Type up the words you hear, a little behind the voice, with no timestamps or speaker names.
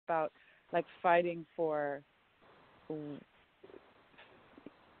about like fighting for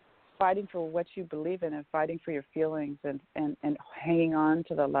what you believe in and fighting for your feelings and hanging on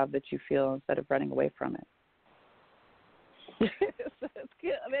to the love that you feel instead of running away from it. It's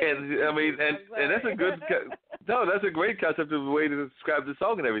good. And that's a good. No, that's a great concept of a way to describe the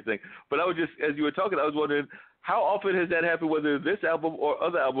song and everything. But I was just, as you were talking, I was wondering, how often has that happened, whether this album or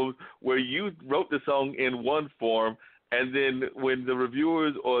other albums, where you wrote the song in one form, and then when the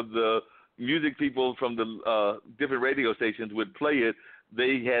reviewers or the music people from the different radio stations would play it,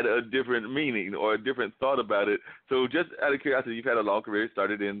 they had a different meaning or a different thought about it. So just out of curiosity, you've had a long career,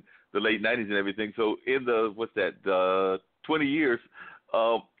 started in the late 90s and everything. So in the, 20 years,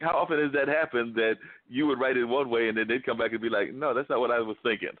 how often has that happened that you would write it one way and then they'd come back and be like, no, that's not what I was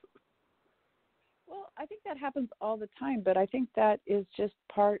thinking? Well, I think that happens all the time, but I think that is just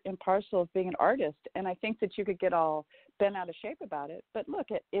part and parcel of being an artist. And I think that you could get all bent out of shape about it. But look,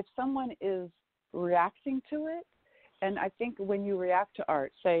 if someone is reacting to it, and I think when you react to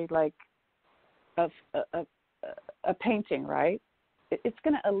art, say like a painting, right, it's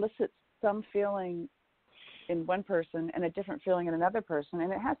going to elicit some feeling in one person and a different feeling in another person,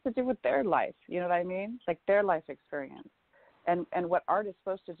 and it has to do with their life. You know what I mean? Like their life experience. And what art is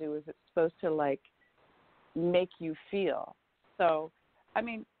supposed to do is it's supposed to like make you feel. So, I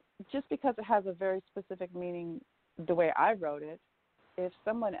mean, just because it has a very specific meaning the way I wrote it, if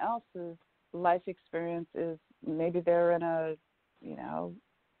someone else's life experience is maybe they're in a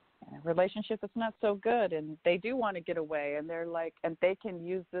relationship that's not so good and they do want to get away and they're like, and they can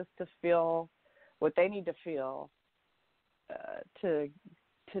use this to feel what they need to feel to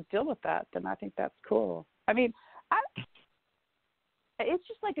deal with that, then I think that's cool. I mean, it's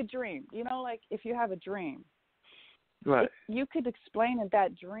just like a dream, like if you have a dream, right? You could explain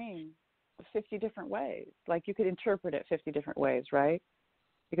that dream 50 different ways. Like you could interpret it 50 different ways, right?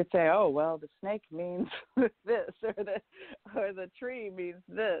 You could say, oh, well, the snake means this, or the tree means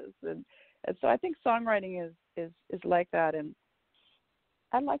this, and so I think songwriting is like that, and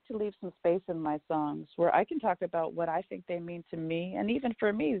I'd like to leave some space in my songs where I can talk about what I think they mean to me, and even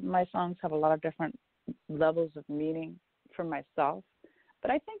for me, my songs have a lot of different levels of meaning for myself.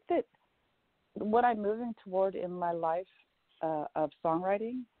 But I think that what I'm moving toward in my life of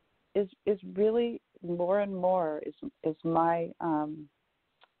songwriting is really more and more is my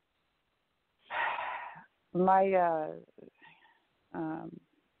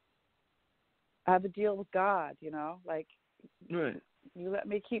I have a deal with God, like right. You let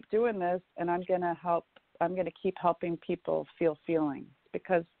me keep doing this, and I'm going to keep helping people feel feelings,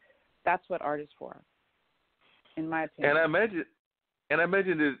 because that's what art is for, in my opinion. And I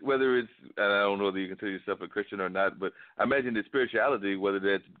imagine that whether it's, and I don't know whether you consider yourself a Christian or not, but I imagine that spirituality, whether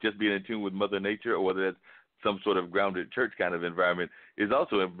that's just being in tune with Mother Nature or whether that's some sort of grounded church kind of environment, is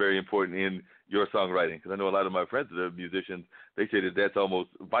also very important in your songwriting. Because I know a lot of my friends that are musicians, they say that that's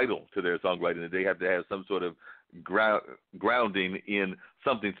almost vital to their songwriting, that they have to have some sort of grounding in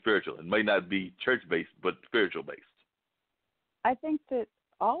something spiritual. It may not be church-based, but spiritual-based. I think that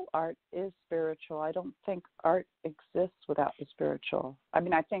all art is spiritual. I don't think art exists without the spiritual. I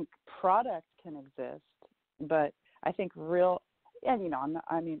mean, I think product can exist, but I think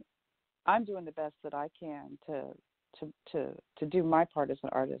I'm doing the best that I can to do my part as an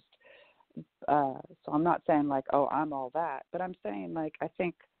artist. So I'm not saying like, oh, I'm all that, but I'm saying like, I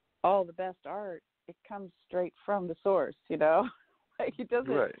think all the best art, it comes straight from the source, like it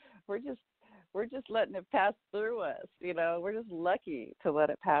doesn't, right. We're just letting it pass through us, we're just lucky to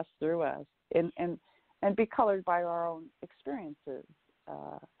let it pass through us and be colored by our own experiences.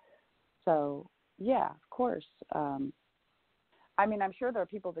 So yeah, of course. I mean, I'm sure there are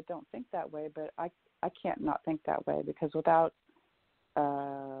people that don't think that way, but I can't not think that way, because without,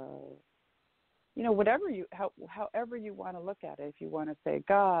 however you want to look at it, if you want to say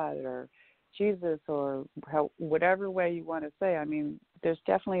God or Jesus or whatever way you want to say, I mean, there's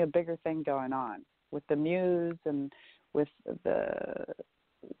definitely a bigger thing going on with the muse and with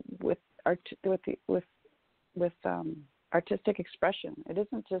artistic expression. It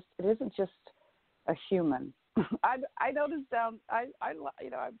isn't just a human. I noticed I'm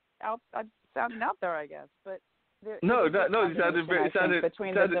sounding out there, I guess, but you sounded very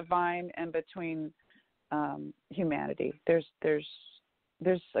between the divine and between humanity. There's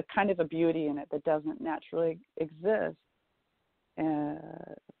a kind of a beauty in it that doesn't naturally exist.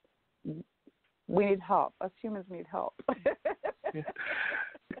 We need help. Us humans need help.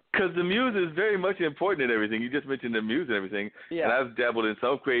 Because the muse is very much important in everything. You just mentioned the muse and everything. Yeah. And I've dabbled in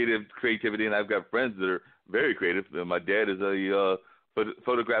some creativity, and I've got friends that are very creative. My dad is a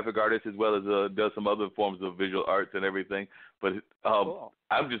photographic artist as well as does some other forms of visual arts and everything. But Cool.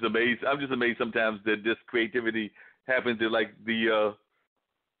 I'm just amazed. I'm just amazed sometimes that this creativity happens at like the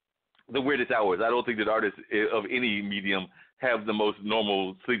weirdest hours. I don't think that artists of any medium have the most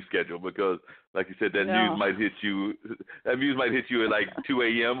normal sleep schedule because, like you said, that muse might hit you. That muse might hit you at like 2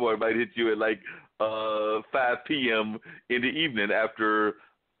 a.m. or it might hit you at like 5 p.m. in the evening after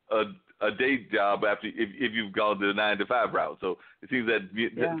a day job after if you've gone the 9 to 5 route. So it seems that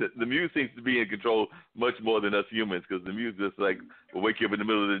the muse seems to be in control much more than us humans because the muse just like will wake you up in the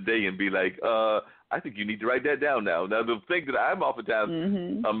middle of the day and be like, I think you need to write that down now. Now the thing that I'm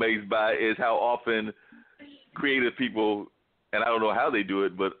oftentimes amazed by is how often creative people, and I don't know how they do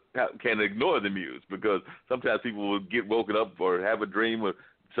it, but can ignore the muse because sometimes people will get woken up or have a dream or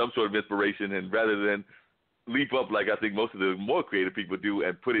some sort of inspiration, and rather than leap up like I think most of the more creative people do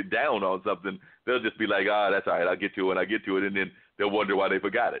and put it down on something, they'll just be like, that's all right, I'll get to it when I get to it, and then they'll wonder why they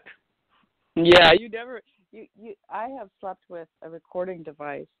forgot it. Yeah, I have slept with a recording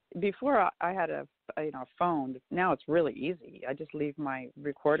device. Before I had a phone. Now it's really easy. I just leave my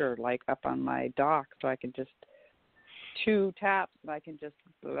recorder like up on my dock so I can just 2 taps and I can just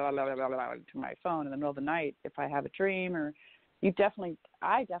blah, blah, blah, blah, blah, to my phone in the middle of the night if I have a dream or I definitely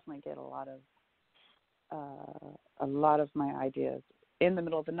get a lot of my ideas in the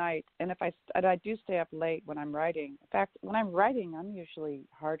middle of the night. And I do stay up late when I'm writing. In fact, when I'm writing, I'm usually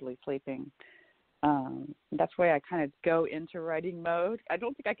hardly sleeping. That's why I kind of go into writing mode. I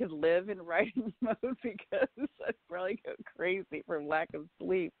don't think I could live in writing mode because I'd probably go crazy from lack of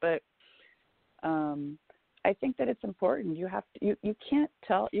sleep. But I think that it's important. You have to. You can't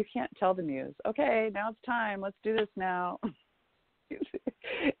tell the muse, okay, now it's time. Let's do this now.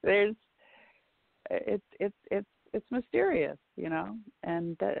 It's mysterious,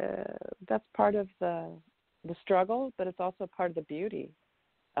 and that's part of the struggle, but it's also part of the beauty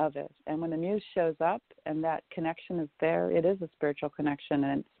of it. And when the muse shows up and that connection is there, it is a spiritual connection,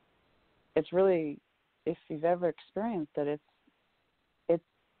 and it's really, if you've ever experienced it, it's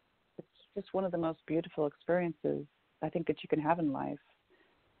just one of the most beautiful experiences I think that you can have in life.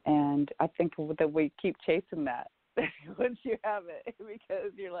 And I think that we keep chasing that once you have it,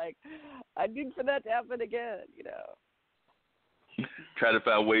 because you're like, I need for that to happen again, Try to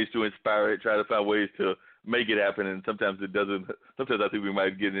find ways to inspire it, try to find ways to make it happen, and sometimes it doesn't. Sometimes I think we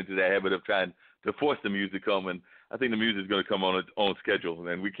might get into that habit of trying to force the music to come, and I think the music is going to come on its own schedule,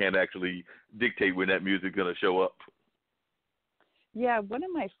 and we can't actually dictate when that music is going to show up. Yeah, one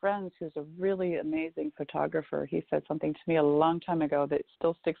of my friends who's a really amazing photographer, he said something to me a long time ago that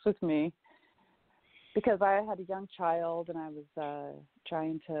still sticks with me, because I had a young child and I was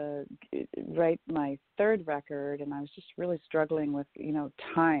trying to write my 3rd record, and I was just really struggling with,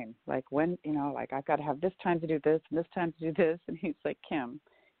 time. Like when, like I've got to have this time to do this and this time to do this. And he's like, Kim,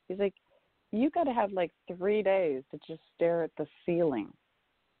 you got to have like 3 days to just stare at the ceiling,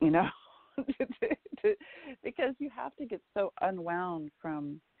 because you have to get so unwound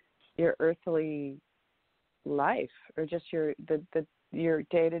from your earthly life or just your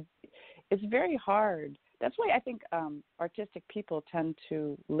day-to-day. It's very hard. That's why I think artistic people tend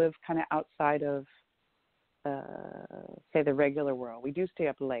to live kind of outside of, say, the regular world. We do stay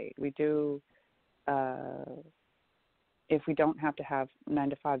up late. We do, if we don't have to have 9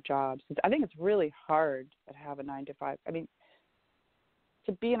 to 5 jobs. I think it's really hard to have a 9 to 5. I mean,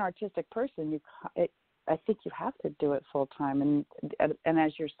 to be an artistic person, I think you have to do it full time. And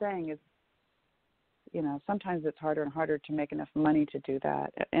as you're saying, it's, sometimes it's harder and harder to make enough money to do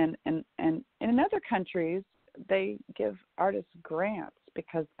that. And in other countries, they give artists grants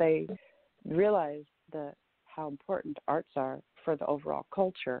because they realize how important arts are for the overall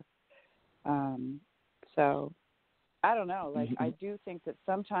culture. So I don't know. Like, I do think that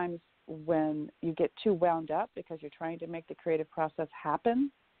sometimes when you get too wound up because you're trying to make the creative process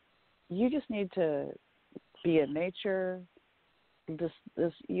happen, you just need to be in nature.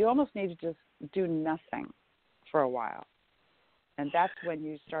 You almost need to just do nothing for a while, and that's when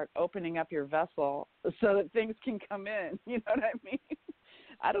you start opening up your vessel so that things can come in. You know what I mean?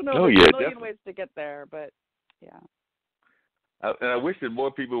 I don't know. There's a million definitely ways to get there, but yeah. And I wish that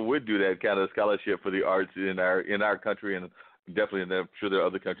more people would do that kind of scholarship for the arts in our country, and definitely, and I'm sure there are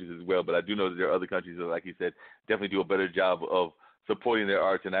other countries as well. But I do know that there are other countries that, like you said, definitely do a better job of supporting their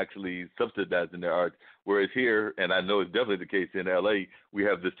arts and actually subsidizing their arts. Whereas here, and I know it's definitely the case in LA, we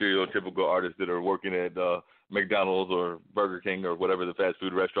have the stereotypical artists that are working at McDonald's or Burger King or whatever the fast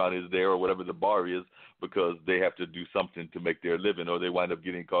food restaurant is there, or whatever the bar is, because they have to do something to make their living, or they wind up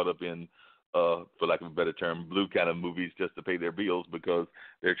getting caught up in, for lack of a better term, blue kind of movies just to pay their bills because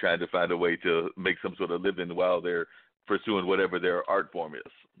they're trying to find a way to make some sort of living while they're pursuing whatever their art form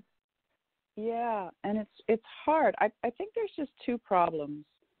is. Yeah, and it's hard. I think there's just two problems.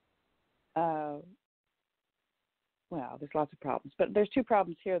 Well, there's lots of problems, but there's two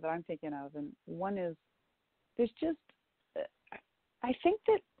problems here that I'm thinking of, and one is there's just I think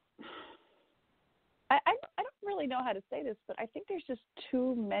that I don't really know how to say this, but I think there's just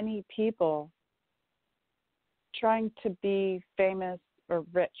too many people trying to be famous or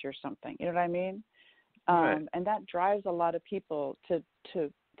rich or something. You know what I mean? Right. And that drives a lot of people to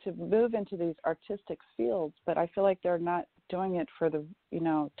move into these artistic fields, but I feel like they're not doing it for the,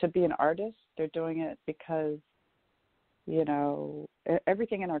 to be an artist. They're doing it because,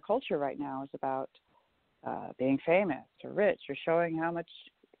 everything in our culture right now is about being famous or rich or showing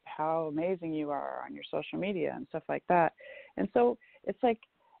how amazing you are on your social media and stuff like that. And so it's like,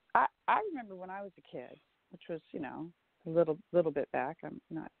 I remember when I was a kid, which was, a little bit back. I'm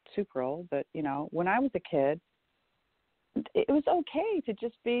not super old, but, when I was a kid, it was okay to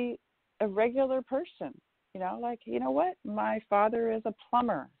just be a regular person, what? My father is a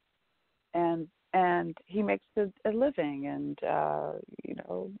plumber and he makes a living. And,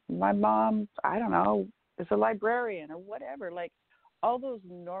 my mom, I don't know, is a librarian or whatever. Like all those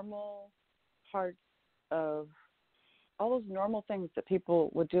normal parts of all those normal things that people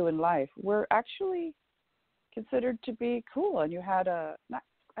would do in life were actually considered to be cool. And you had I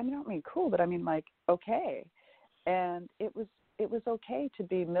don't mean cool, but I mean like okay. And it was okay to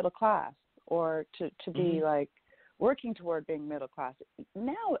be middle class or to be like working toward being middle class.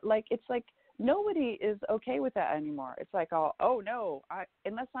 Now, like it's like nobody is okay with that anymore. It's like, oh no,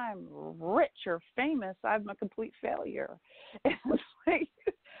 unless I'm rich or famous, I'm a complete failure. And it's like,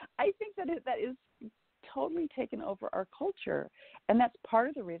 I think that is totally taken over our culture, and that's part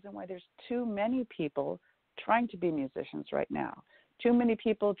of the reason why there's too many people trying to be musicians right now. Too many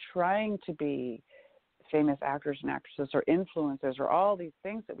people trying to be famous actors and actresses or influencers or all these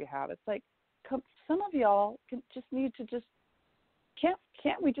things that we have. It's like some of y'all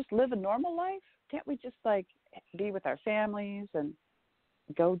can't we just live a normal life? Can't we just like be with our families and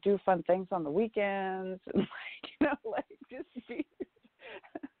go do fun things on the weekends and just be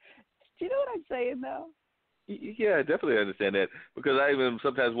do you know what I'm saying though? Yeah, I definitely understand that, because I even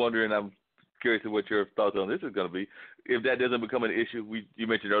sometimes wonder, and I'm curious of what your thoughts on this is going to be, if that doesn't become an issue. You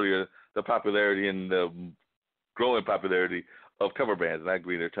mentioned earlier the popularity and the growing popularity of cover bands, and I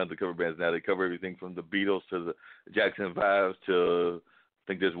agree there are tons of cover bands now. They cover everything from the Beatles to the Jackson 5 to, I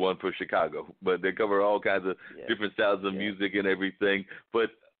think there's one for Chicago, but they cover all kinds of different styles of music and everything. But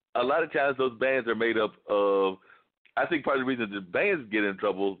a lot of times those bands are made up of, I think part of the reason that bands get in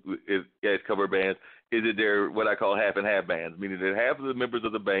trouble as cover bands is that they're what I call half and half bands, meaning that half of the members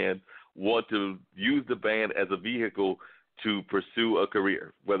of the band want to use the band as a vehicle to pursue a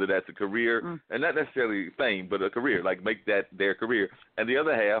career, whether that's a career, and not necessarily fame, but a career, like make that their career. And the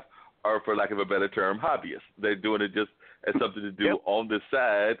other half are, for lack of a better term, hobbyists. They're doing it just as something to do on the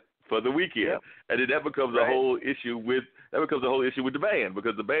side for the weekend. And then that becomes a whole issue with the band,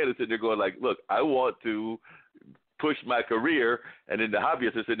 because the band is sitting there going like, look, I want to push my career, and then the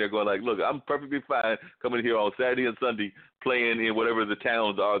hobbyists are sitting there going like, look, I'm perfectly fine coming here on Saturday and Sunday playing in whatever the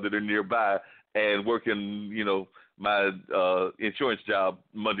towns are that are nearby and working, my insurance job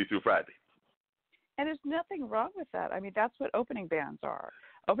Monday through Friday. And there's nothing wrong with that. I mean, that's what opening bands are.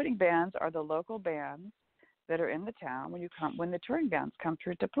 Opening bands are the local bands that are in the town when the touring bands come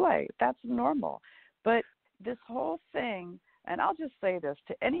through to play. That's normal. But this whole thing, and I'll just say this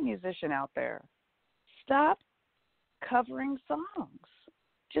to any musician out there, stop covering songs.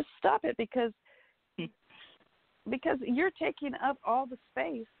 Just stop it, because you're taking up all the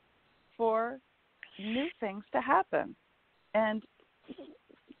space for new things to happen. And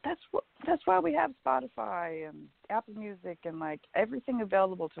that's why we have Spotify and Apple Music and like everything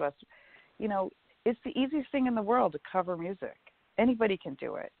available to us. It's the easiest thing in the world to cover music. Anybody can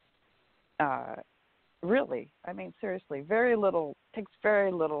do it. Really. I mean, seriously, takes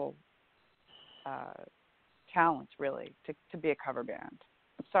very little talent really to be a cover band.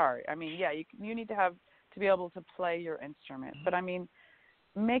 I'm sorry. I mean, you need to be able to play your instrument, but I mean,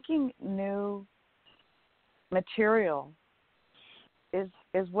 making new material is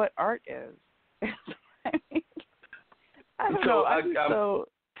what art is. I mean, I don't know.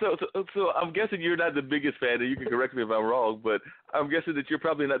 So I'm guessing you're not the biggest fan, and you can correct me if I'm wrong, but I'm guessing that you're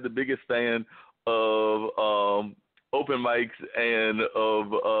probably not the biggest fan of open mics and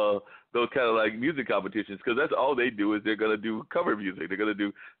of those kind of like music competitions, because that's all they do is they're going to do cover music. They're going to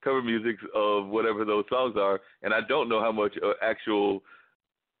do cover music of whatever those songs are, and I don't know how much actual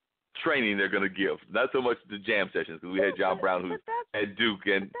training they're going to give. Not so much the jam sessions, because we had John Brown who had Duke.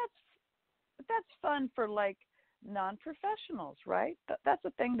 But that's fun for like non-professionals, right? That's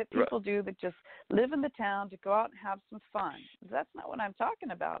a thing that people do that just live in the town to go out and have some fun. That's not what I'm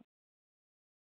talking about.